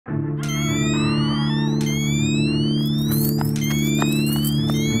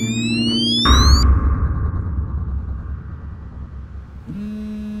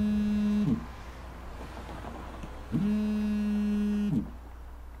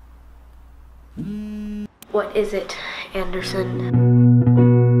What is it, Anderson?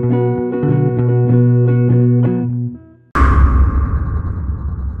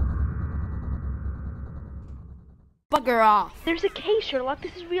 Bugger off. There's a case, Sherlock.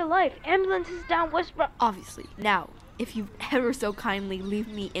 This is real life. Ambulance is down West. Obviously. Now, if you ever so kindly leave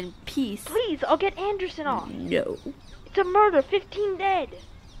me in peace. Please, I'll get Anderson off. No. It's a murder. 15 dead.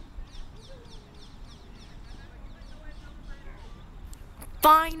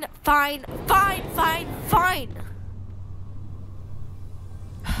 Fine.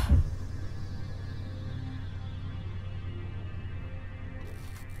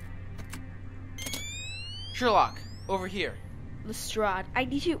 Sherlock, over here. Lestrade, I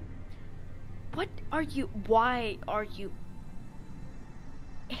need you. What are you? Why are you?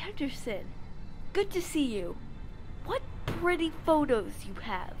 Anderson, good to see you. What pretty photos you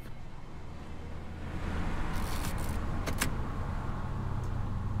have.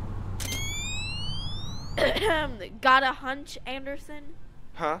 Got a hunch, Anderson?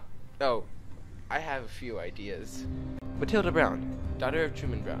 Huh? Oh, I have a few ideas. Matilda Brown, daughter of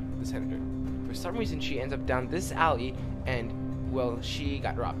Truman Brown, the senator. For some reason, she ends up down this alley, and, well, she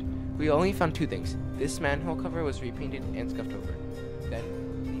got robbed. We only found two things. This manhole cover was repainted and scuffed over. Then,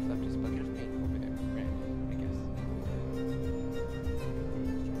 he left his bucket of paint over there. Ran, I guess.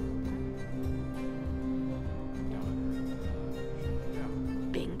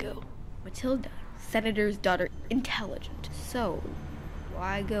 Bingo. Matilda, senator's daughter, intelligent. So,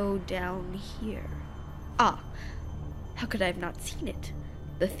 why go down here? Ah, how could I have not seen it?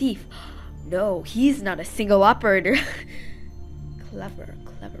 The thief. No, he's not a single operator. Clever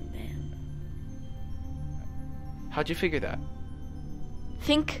man. How'd you figure that?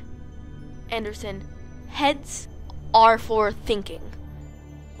 Think, Anderson. Heads are for thinking.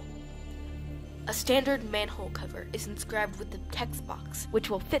 A standard manhole cover is inscribed with the text box, which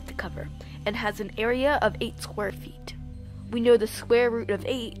will fit the cover, and has an area of 8 square feet. We know the square root of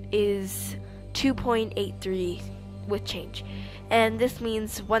 8 is 2.83 with change, and this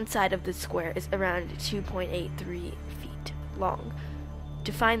means one side of the square is around 2.83 feet long.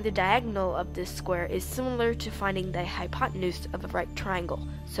 To find the diagonal of this square is similar to finding the hypotenuse of a right triangle,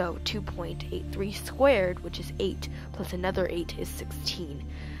 so 2.83 squared, which is 8, plus another 8 is 16.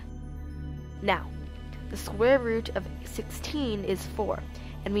 Now, the square root of 16 is 4,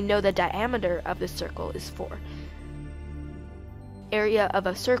 and we know the diameter of the circle is 4. Area of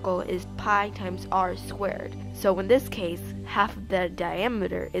a circle is pi times r squared, so in this case, half of the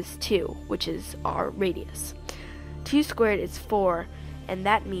diameter is 2, which is our radius. 2 squared is 4, and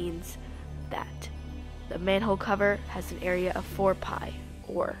that means that the manhole cover has an area of 4 pi,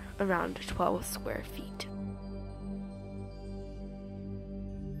 or around 12 square feet.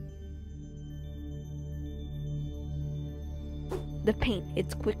 The paint,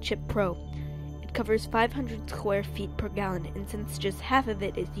 it's Quick Chip Pro. It covers 500 square feet per gallon, and since just half of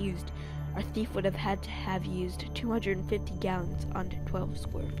it is used, our thief would have had to have used 250 gallons on 12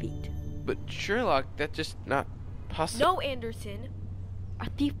 square feet. But Sherlock, that's just not possible. No, Anderson! Our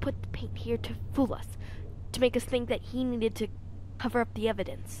thief put the paint here to fool us, to make us think that he needed to cover up the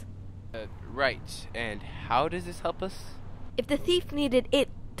evidence. Right, and how does this help us? If the thief needed it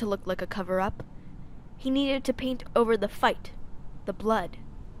to look like a cover-up, he needed to paint over the fight, the blood.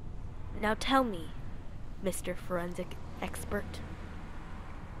 Now tell me, Mr. Forensic Expert,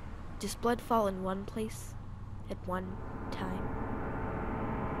 does blood fall in one place at one time?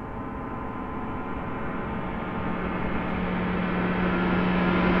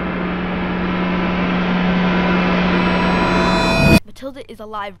 Matilda is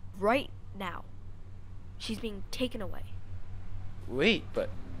alive right now. She's being taken away. Wait, but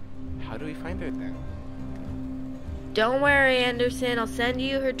how do we find her then? Don't worry, Anderson. I'll send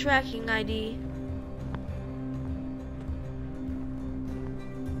you her tracking ID.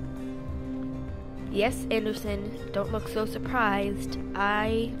 Yes, Anderson. Don't look so surprised.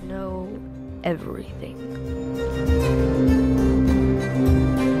 I know everything.